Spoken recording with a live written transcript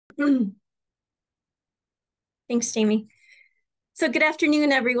Thanks, Jamie. So good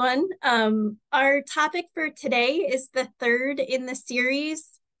afternoon, everyone. Our topic for today is the third in the series,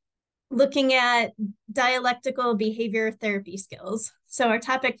 looking at dialectical behavior therapy skills. So our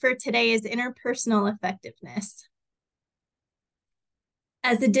topic for today is interpersonal effectiveness.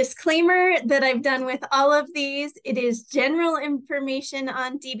 As a disclaimer that I've done with all of these, it is general information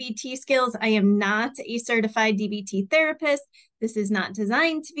on DBT skills. I am not a certified DBT therapist. This is not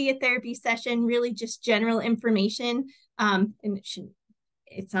designed to be a therapy session, really just general information. And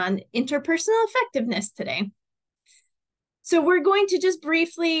it's on interpersonal effectiveness today. So we're going to just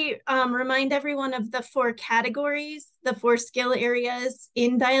briefly remind everyone of the four categories, the four skill areas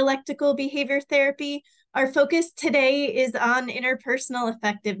in dialectical behavior therapy. Our focus today is on interpersonal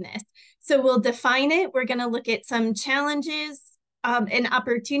effectiveness. So we'll define it. We're going to look at some challenges and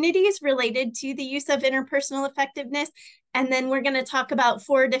opportunities related to the use of interpersonal effectiveness. And then we're going to talk about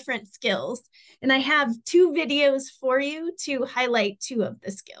four different skills. And I have two videos for you to highlight two of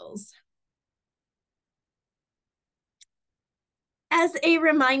the skills. As a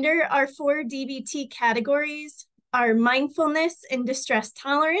reminder, our four DBT categories are mindfulness and distress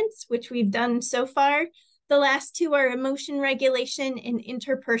tolerance, which we've done so far. The last two are emotion regulation and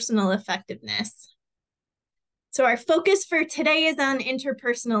interpersonal effectiveness. So our focus for today is on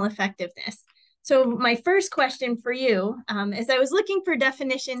interpersonal effectiveness. So my first question for you, as I was looking for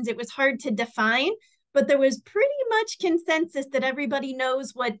definitions, it was hard to define, but there was pretty much consensus that everybody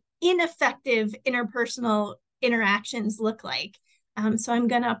knows what ineffective interpersonal interactions look like. So I'm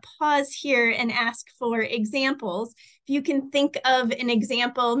going to pause here and ask for examples. If you can think of an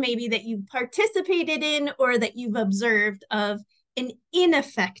example maybe that you've participated in or that you've observed of an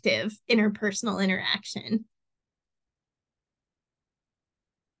ineffective interpersonal interaction.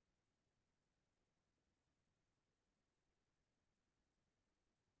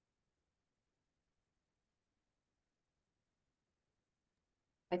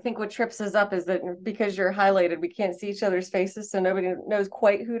 I think what trips us up is that because you're highlighted, we can't see each other's faces, so nobody knows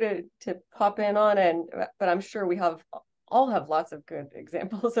quite who to pop in on. But I'm sure we all have lots of good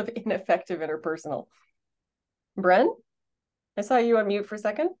examples of ineffective interpersonal. Bren, I saw you on mute for a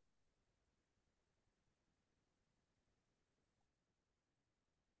second.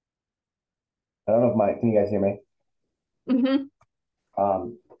 I don't know if can you guys hear me? Mm-hmm.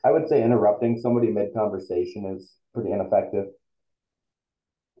 I would say interrupting somebody mid-conversation is pretty ineffective.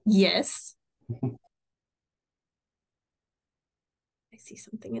 Yes. I see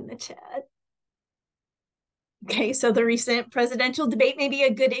something in the chat. Okay, so the recent presidential debate may be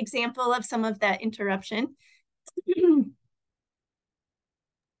a good example of some of that interruption.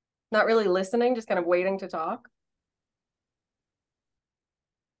 Not really listening, just kind of waiting to talk.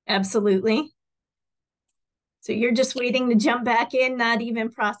 Absolutely. So you're just waiting to jump back in, not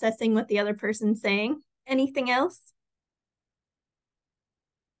even processing what the other person's saying. Anything else?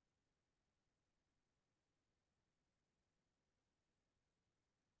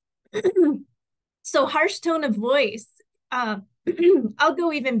 So harsh tone of voice, I'll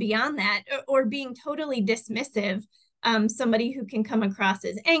go even beyond that, or being totally dismissive. Somebody who can come across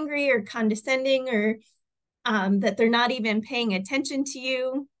as angry or condescending, or that they're not even paying attention to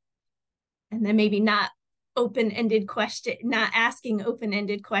you. And then maybe not asking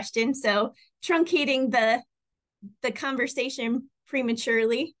open-ended questions. So truncating the conversation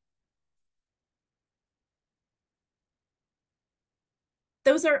prematurely.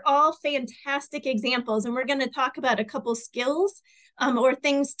 Those are all fantastic examples, and we're going to talk about a couple skills or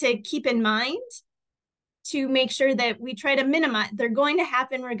things to keep in mind to make sure that we try to minimize. They're going to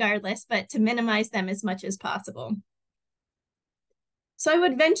happen regardless, but to minimize them as much as possible. So I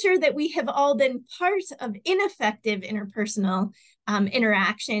would venture that we have all been part of ineffective interpersonal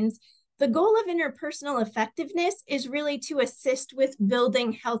interactions. The goal of interpersonal effectiveness is really to assist with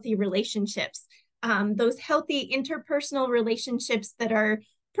building healthy relationships. Those healthy interpersonal relationships that are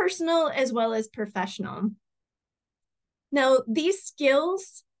personal as well as professional. Now, these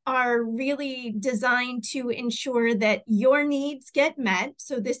skills are really designed to ensure that your needs get met.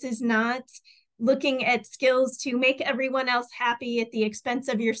 So this is not looking at skills to make everyone else happy at the expense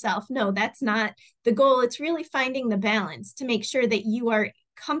of yourself. No, that's not the goal. It's really finding the balance to make sure that you are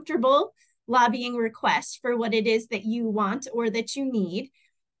comfortable lobbying requests for what it is that you want or that you need.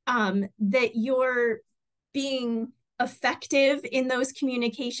 That you're being effective in those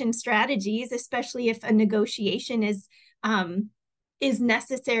communication strategies, especially if a negotiation is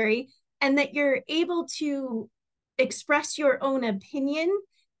necessary, and that you're able to express your own opinion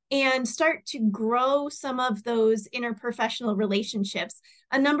and start to grow some of those interprofessional relationships.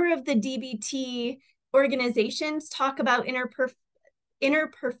 A number of the DBT organizations talk about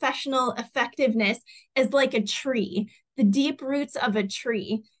interprofessional effectiveness as like a tree, the deep roots of a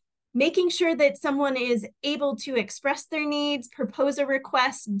tree, making sure that someone is able to express their needs, propose a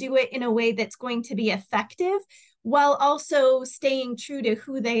request, do it in a way that's going to be effective, while also staying true to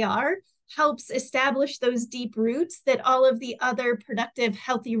who they are, helps establish those deep roots that all of the other productive,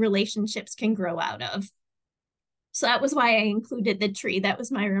 healthy relationships can grow out of. So that was why I included the tree. That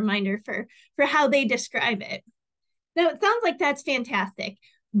was my reminder for how they describe it. Now, it sounds like that's fantastic,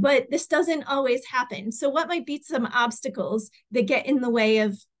 but this doesn't always happen. So what might be some obstacles that get in the way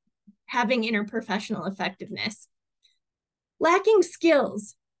of having interprofessional effectiveness? Lacking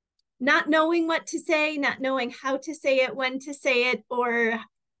skills, not knowing what to say, not knowing how to say it, when to say it, or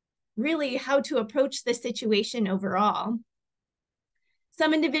really how to approach the situation overall.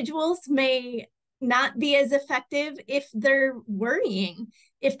 Some individuals may not be as effective if they're worrying.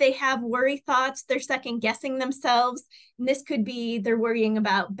 If they have worry thoughts, they're second guessing themselves. And this could be they're worrying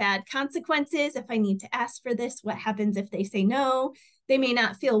about bad consequences. If I need to ask for this, what happens if they say no? They may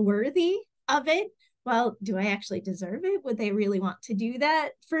not feel worthy of it. Well, do I actually deserve it? Would they really want to do that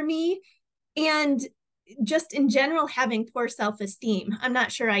for me? And just in general, having poor self-esteem. I'm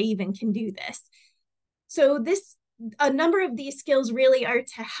not sure I even can do this. So a number of these skills really are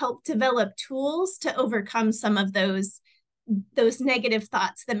to help develop tools to overcome some of those negative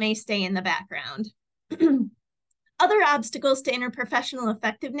thoughts that may stay in the background. Other obstacles to interprofessional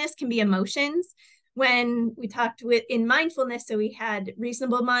effectiveness can be emotions. When we talked in mindfulness, so we had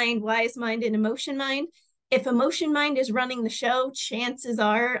reasonable mind, wise mind, and emotion mind. If emotion mind is running the show, chances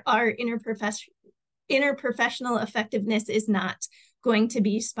are our interprofessional effectiveness is not going to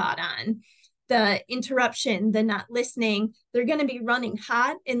be spot on. The interruption, the not listening, they're going to be running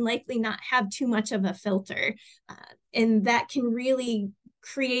hot and likely not have too much of a filter. And that can really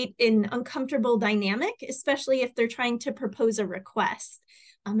create an uncomfortable dynamic, especially if they're trying to propose a request.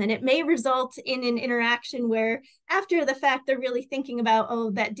 And it may result in an interaction where after the fact, they're really thinking about,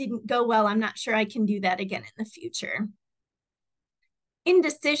 oh, that didn't go well. I'm not sure I can do that again in the future.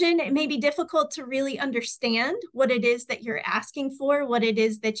 Indecision, it may be difficult to really understand what it is that you're asking for, what it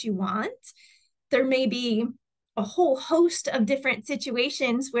is that you want. There may be a whole host of different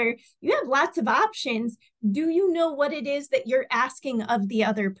situations where you have lots of options. Do you know what it is that you're asking of the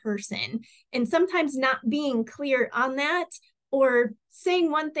other person? And sometimes not being clear on that, or saying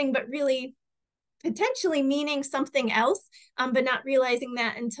one thing, but really potentially meaning something else, but not realizing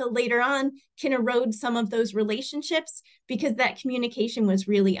that until later on can erode some of those relationships because that communication was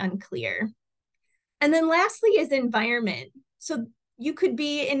really unclear. And then lastly is environment. So you could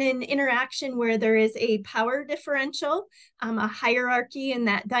be in an interaction where there is a power differential, a hierarchy in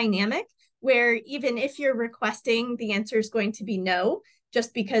that dynamic, where even if you're requesting, the answer is going to be no,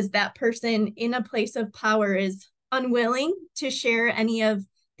 just because that person in a place of power is unwilling to share any of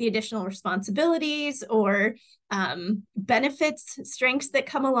the additional responsibilities or benefits, strengths that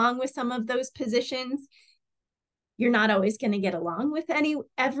come along with some of those positions. You're not always going to get along with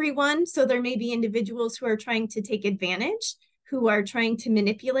everyone. So there may be individuals who are trying to take advantage, who are trying to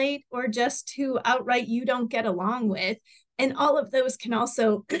manipulate, or just who outright you don't get along with. And all of those can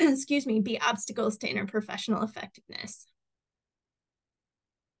also, excuse me, be obstacles to interprofessional effectiveness.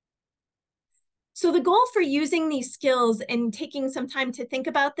 So the goal for using these skills and taking some time to think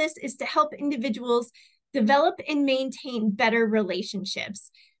about this is to help individuals develop and maintain better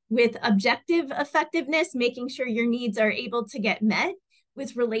relationships with objective effectiveness, making sure your needs are able to get met,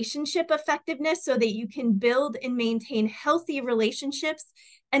 with relationship effectiveness so that you can build and maintain healthy relationships,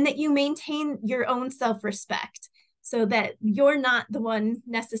 and that you maintain your own self-respect so that you're not the one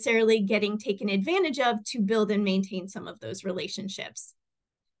necessarily getting taken advantage of to build and maintain some of those relationships.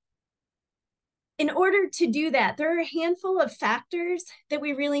 In order to do that, there are a handful of factors that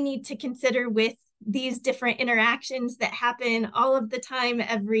we really need to consider with these different interactions that happen all of the time,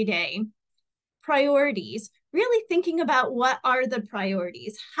 every day. Priorities, really thinking about what are the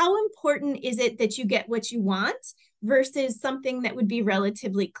priorities? How important is it that you get what you want versus something that would be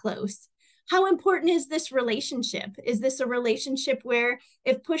relatively close? How important is this relationship? Is this a relationship where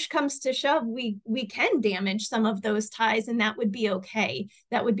if push comes to shove, we can damage some of those ties and that would be okay?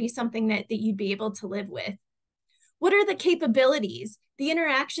 That would be something that you'd be able to live with. What are the capabilities? The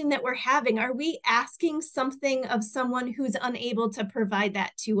interaction that we're having, are we asking something of someone who's unable to provide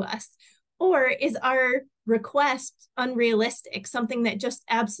that to us? Or is our request unrealistic, something that just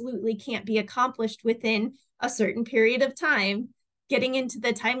absolutely can't be accomplished within a certain period of time? Getting into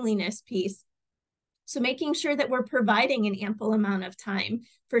the timeliness piece. So making sure that we're providing an ample amount of time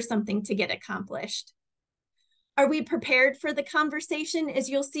for something to get accomplished. Are we prepared for the conversation? As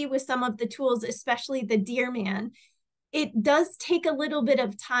you'll see with some of the tools, especially the Dear Man, it does take a little bit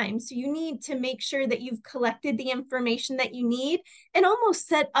of time. So you need to make sure that you've collected the information that you need and almost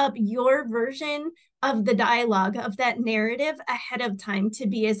set up your version of the dialogue, of that narrative ahead of time to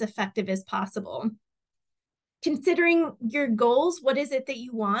be as effective as possible. Considering your goals, what is it that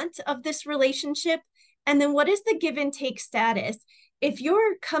you want of this relationship? And then what is the give and take status? If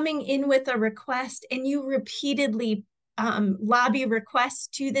you're coming in with a request and you repeatedly lobby requests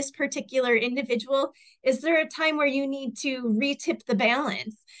to this particular individual, is there a time where you need to retip the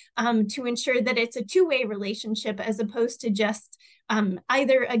balance to ensure that it's a two-way relationship as opposed to just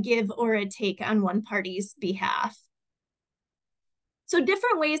either a give or a take on one party's behalf? So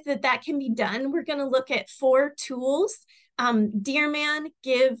different ways that that can be done. We're going to look at 4 tools: Dear Man,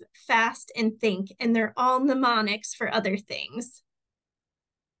 Give, Fast, and Think, and they're all mnemonics for other things.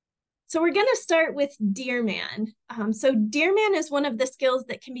 So we're going to start with Dear Man. So Dear Man is one of the skills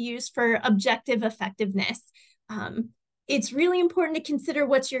that can be used for objective effectiveness. It's really important to consider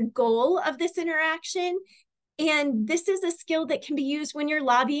what's your goal of this interaction. And this is a skill that can be used when you're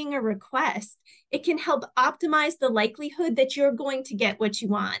lobbying a request. It can help optimize the likelihood that you're going to get what you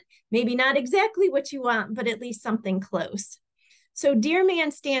want. Maybe not exactly what you want, but at least something close. So Dear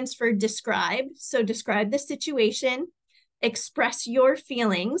Man stands for describe. So describe the situation. Express your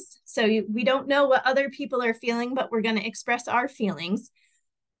feelings. So we don't know what other people are feeling, but we're going to express our feelings.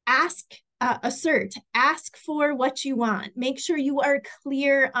 Ask, assert, ask for what you want. Make sure you are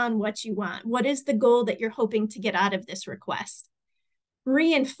clear on what you want. What is the goal that you're hoping to get out of this request?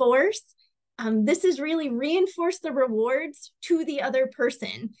 Reinforce. This is really reinforce the rewards to the other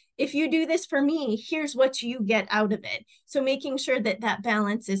person. If you do this for me, here's what you get out of it. So making sure that that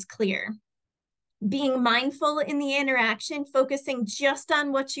balance is clear. Being mindful in the interaction, focusing just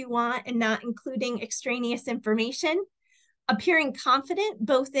on what you want and not including extraneous information. Appearing confident,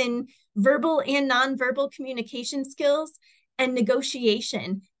 both in verbal and nonverbal communication skills. And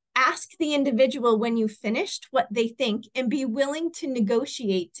negotiation. Ask the individual when you've finished what they think and be willing to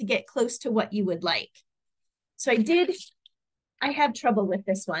negotiate to get close to what you would like. So I have trouble with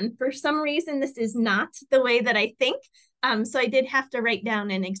this one. For some reason, this is not the way that I think. So I did have to write down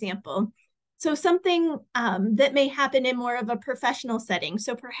an example. So something that may happen in more of a professional setting.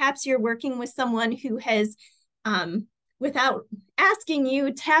 So perhaps you're working with someone who has, without asking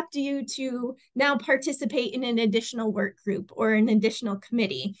you, tapped you to now participate in an additional work group or an additional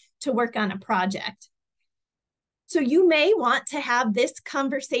committee to work on a project. So you may want to have this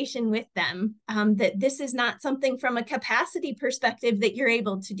conversation with them, that this is not something from a capacity perspective that you're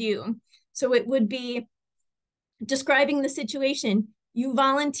able to do. So it would be describing the situation. You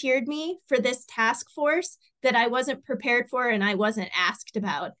volunteered me for this task force that I wasn't prepared for and I wasn't asked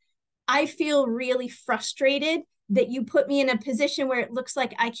about. I feel really frustrated that you put me in a position where it looks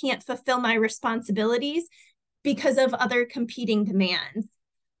like I can't fulfill my responsibilities because of other competing demands.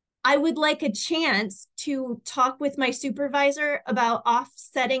 I would like a chance to talk with my supervisor about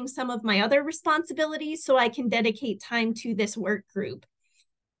offsetting some of my other responsibilities so I can dedicate time to this work group.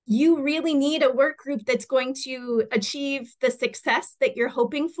 You really need a work group that's going to achieve the success that you're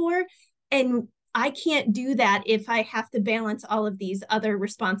hoping for. And I can't do that if I have to balance all of these other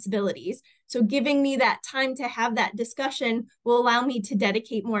responsibilities. So giving me that time to have that discussion will allow me to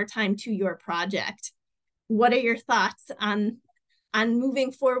dedicate more time to your project. What are your thoughts on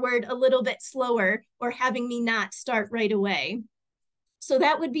moving forward a little bit slower or having me not start right away? So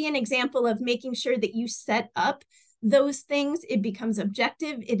that would be an example of making sure that you set up those things. It becomes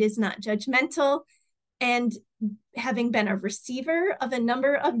objective. It is not judgmental. And having been a receiver of a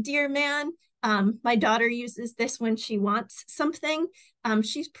number of Dear Man, my daughter uses this when she wants something.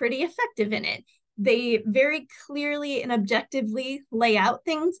 She's pretty effective in it. They very clearly and objectively lay out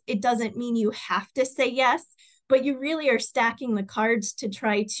things. It doesn't mean you have to say yes, but you really are stacking the cards to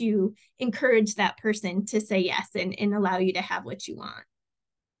try to encourage that person to say yes and allow you to have what you want.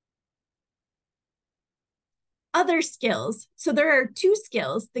 Other skills. So there are 2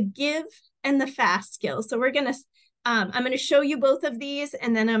 skills, the give and the fast skills. So I'm going to show you both of these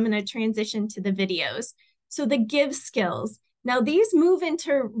and then I'm going to transition to the videos. So the give skills. Now these move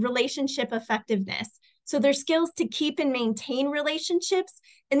into relationship effectiveness. So they're skills to keep and maintain relationships.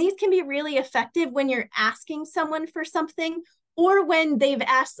 And these can be really effective when you're asking someone for something or when they've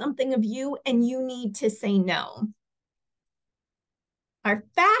asked something of you and you need to say no. Our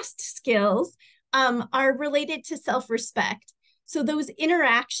fast skills are related to self-respect. So those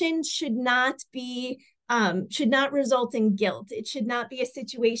interactions should not result in guilt. It should not be a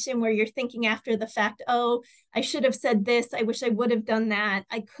situation where you're thinking after the fact, oh, I should have said this. I wish I would have done that.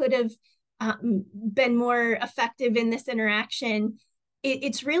 I could have been more effective in this interaction.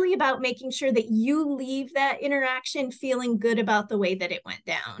 it's really about making sure that you leave that interaction feeling good about the way that it went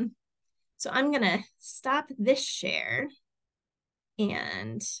down. So I'm going to stop this share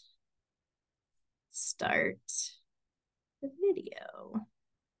and start the video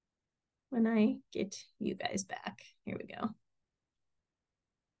when I get you guys back. Here we go.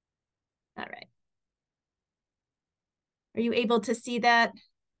 All right. Are you able to see that?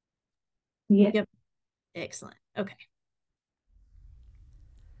 Yeah. Yep. Excellent. Okay.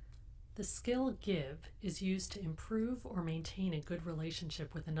 The skill give is used to improve or maintain a good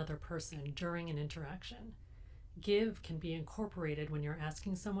relationship with another person during an interaction. Give can be incorporated when you're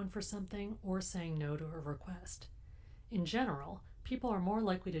asking someone for something or saying no to a request. In general, people are more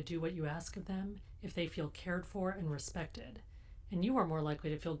likely to do what you ask of them if they feel cared for and respected, and you are more likely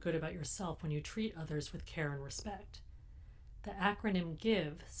to feel good about yourself when you treat others with care and respect. The acronym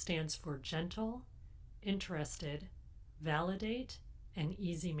GIVE stands for gentle, interested, validate, and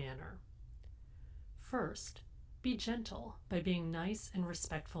easy manner. First, be gentle by being nice and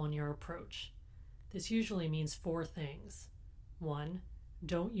respectful in your approach. This usually means 4 things. 1.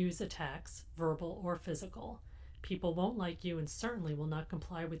 Don't use attacks, verbal or physical. People won't like you and certainly will not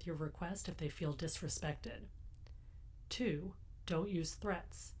comply with your request if they feel disrespected. 2. Don't use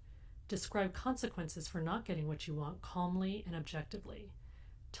threats. Describe consequences for not getting what you want calmly and objectively.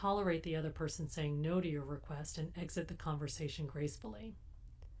 Tolerate the other person saying no to your request and exit the conversation gracefully.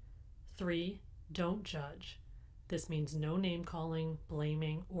 3. Don't judge. This means no name calling,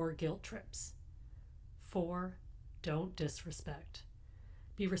 blaming, or guilt trips. 4. Don't disrespect.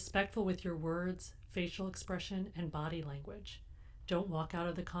 Be respectful with your words, facial expression, and body language. Don't walk out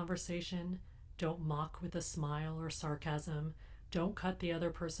of the conversation. Don't mock with a smile or sarcasm. Don't cut the other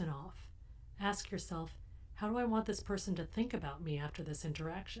person off. Ask yourself, how do I want this person to think about me after this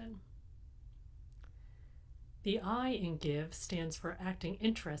interaction? The I in give stands for acting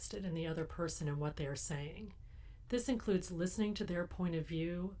interested in the other person and what they are saying. This includes listening to their point of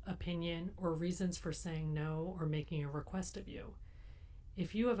view, opinion, or reasons for saying no or making a request of you.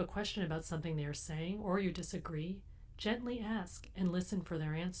 If you have a question about something they are saying or you disagree, gently ask and listen for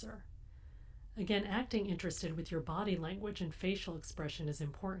their answer. Again, acting interested with your body language and facial expression is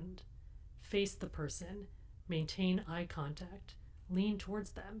important. Face the person, maintain eye contact, lean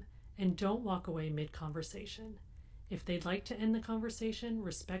towards them, and don't walk away mid-conversation. If they'd like to end the conversation,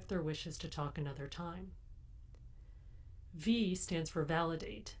 respect their wishes to talk another time. V stands for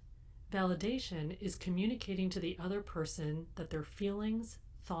validate. Validation is communicating to the other person that their feelings,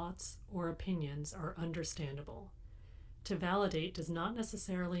 thoughts, or opinions are understandable. To validate does not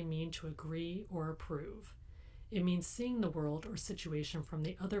necessarily mean to agree or approve. It means seeing the world or situation from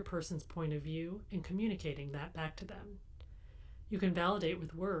the other person's point of view and communicating that back to them. You can validate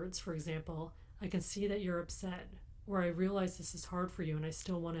with words, for example, I can see that you're upset, or I realize this is hard for you and I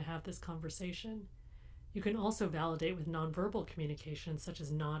still want to have this conversation. You can also validate with nonverbal communication such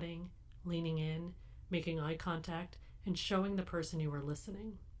as nodding, leaning in, making eye contact, and showing the person you are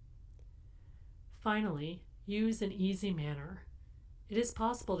listening. Finally, use an easy manner. It is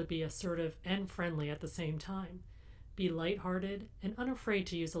possible to be assertive and friendly at the same time. Be lighthearted and unafraid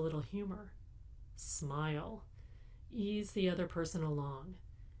to use a little humor. Smile. Ease the other person along.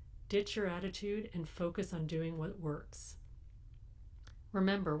 Ditch your attitude and focus on doing what works.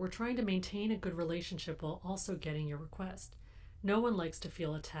 Remember, we're trying to maintain a good relationship while also getting your request. No one likes to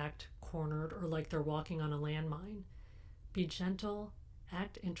feel attacked, cornered, or like they're walking on a landmine. Be gentle,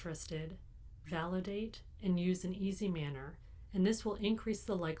 act interested, validate, and use an easy manner, and this will increase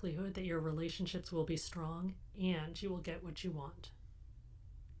the likelihood that your relationships will be strong and you will get what you want.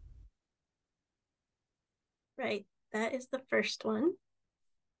 Right. That is the first one.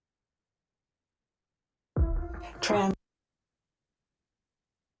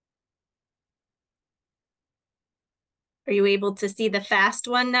 Are you able to see the fast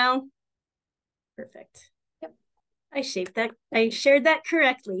one now? Perfect. Yep. I shared that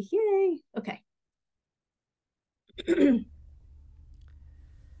correctly. Yay. Okay.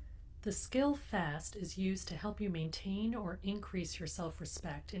 The skill FAST is used to help you maintain or increase your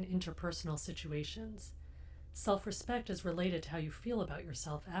self-respect in interpersonal situations. Self-respect is related to how you feel about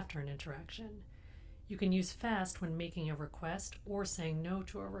yourself after an interaction. You can use FAST when making a request or saying no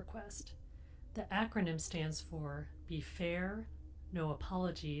to a request. The acronym stands for Be Fair, No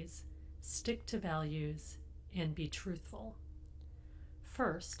Apologies, Stick to Values, and Be Truthful.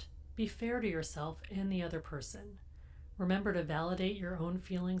 First, be fair to yourself and the other person. Remember to validate your own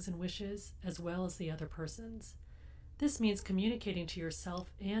feelings and wishes as well as the other person's. This means communicating to yourself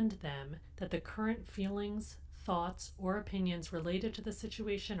and them that the current feelings, thoughts, or opinions related to the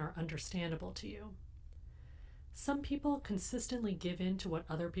situation are understandable to you. Some people consistently give in to what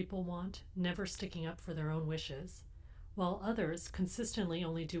other people want, never sticking up for their own wishes, while others consistently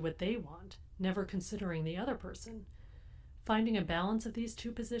only do what they want, never considering the other person. Finding a balance of these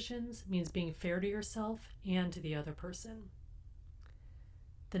two positions means being fair to yourself and to the other person.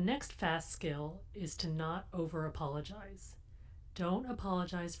 The next fast skill is to not over-apologize. Don't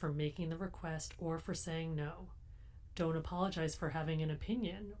apologize for making the request or for saying no. Don't apologize for having an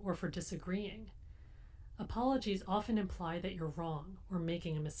opinion or for disagreeing. Apologies often imply that you're wrong or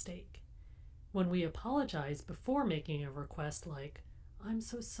making a mistake. When we apologize before making a request like, "I'm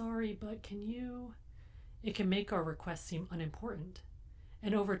so sorry, but can you?" it can make our request seem unimportant.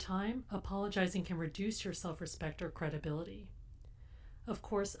 And over time, apologizing can reduce your self-respect or credibility. Of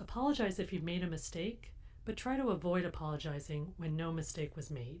course, apologize if you've made a mistake, but try to avoid apologizing when no mistake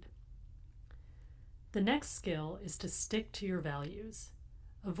was made. The next skill is to stick to your values.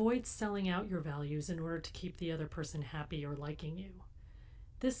 Avoid selling out your values in order to keep the other person happy or liking you.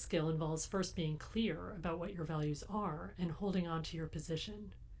 This skill involves first being clear about what your values are and holding on to your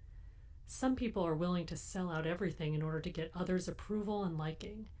position. Some people are willing to sell out everything in order to get others' approval and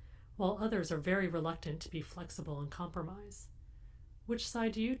liking, while others are very reluctant to be flexible and compromise. Which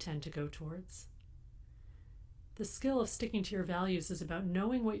side do you tend to go towards? The skill of sticking to your values is about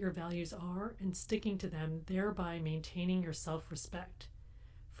knowing what your values are and sticking to them, thereby maintaining your self-respect.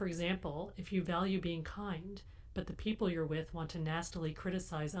 For example, if you value being kind, but the people you're with want to nastily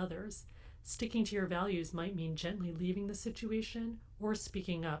criticize others, sticking to your values might mean gently leaving the situation or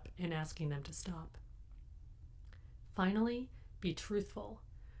speaking up and asking them to stop. Finally, be truthful.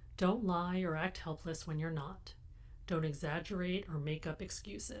 Don't lie or act helpless when you're not. Don't exaggerate or make up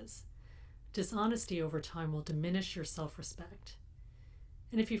excuses. Dishonesty over time will diminish your self-respect.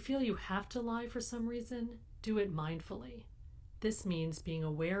 And if you feel you have to lie for some reason, do it mindfully. This means being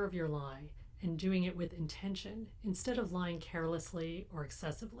aware of your lie and doing it with intention instead of lying carelessly or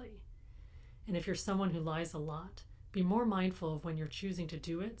excessively. And if you're someone who lies a lot, be more mindful of when you're choosing to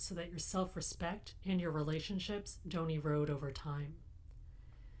do it so that your self-respect and your relationships don't erode over time.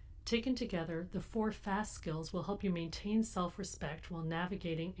 Taken together, the 4 fast skills will help you maintain self-respect while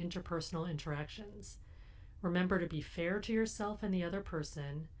navigating interpersonal interactions. Remember to be fair to yourself and the other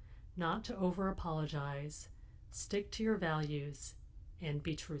person, not to over-apologize, stick to your values, and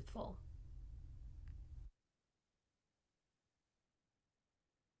be truthful.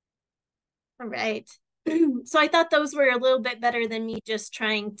 All right. So I thought those were a little bit better than me just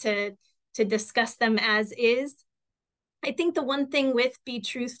trying to discuss them as is. I think the one thing with be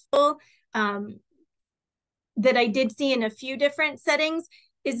truthful that I did see in a few different settings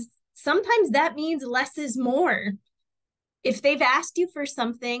is sometimes that means less is more. If they've asked you for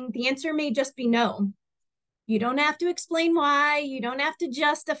something, the answer may just be no. You don't have to explain why, you don't have to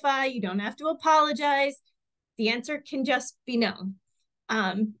justify, you don't have to apologize. The answer can just be no.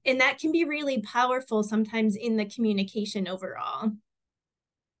 And that can be really powerful sometimes in the communication overall.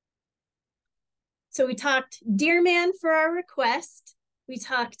 So we talked dear man for our request. We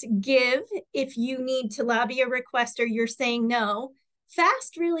talked give if you need to lobby a request or you're saying no.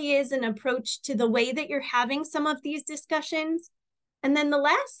 Fast really is an approach to the way that you're having some of these discussions. And then the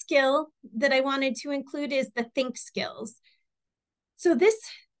last skill that I wanted to include is the think skills. So this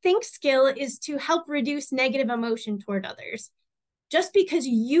think skill is to help reduce negative emotion toward others. Just because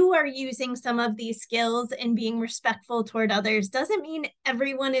you are using some of these skills and being respectful toward others doesn't mean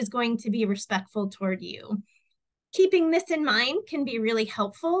everyone is going to be respectful toward you. Keeping this in mind can be really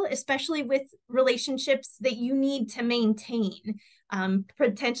helpful, especially with relationships that you need to maintain,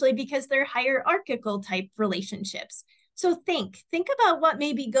 potentially because they're hierarchical type relationships. So think about what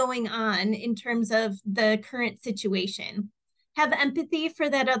may be going on in terms of the current situation. Have empathy for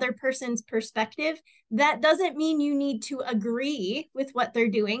that other person's perspective. That doesn't mean you need to agree with what they're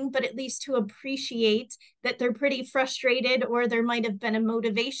doing, but at least to appreciate that they're pretty frustrated or there might have been a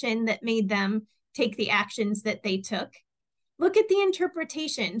motivation that made them take the actions that they took. Look at the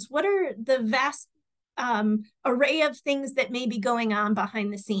interpretations. What are the vast array of things that may be going on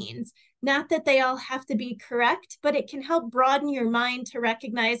behind the scenes? Not that they all have to be correct, but it can help broaden your mind to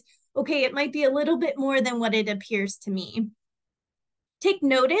recognize, okay, it might be a little bit more than what it appears to me. Take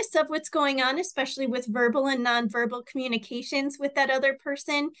notice of what's going on, especially with verbal and nonverbal communications with that other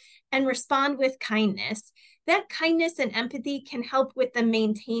person, and respond with kindness. That kindness and empathy can help with the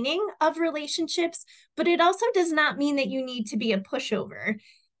maintaining of relationships, but it also does not mean that you need to be a pushover.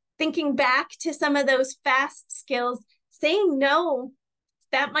 Thinking back to some of those fast skills, saying no,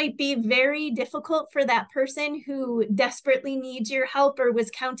 that might be very difficult for that person who desperately needs your help or was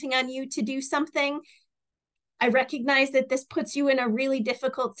counting on you to do something. I recognize that this puts you in a really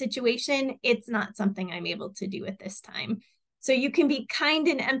difficult situation. It's not something I'm able to do at this time. So you can be kind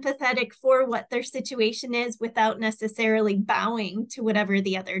and empathetic for what their situation is without necessarily bowing to whatever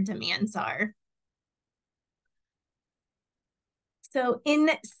the other demands are. So in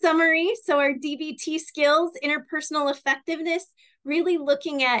summary, so our DBT skills, interpersonal effectiveness, really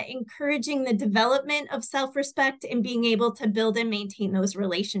looking at encouraging the development of self-respect and being able to build and maintain those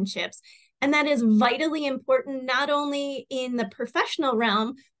relationships. And that is vitally important, not only in the professional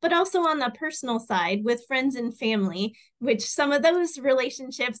realm, but also on the personal side with friends and family, which some of those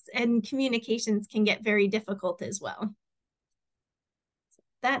relationships and communications can get very difficult as well.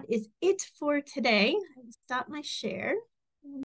 That is it for today. I'll stop my share.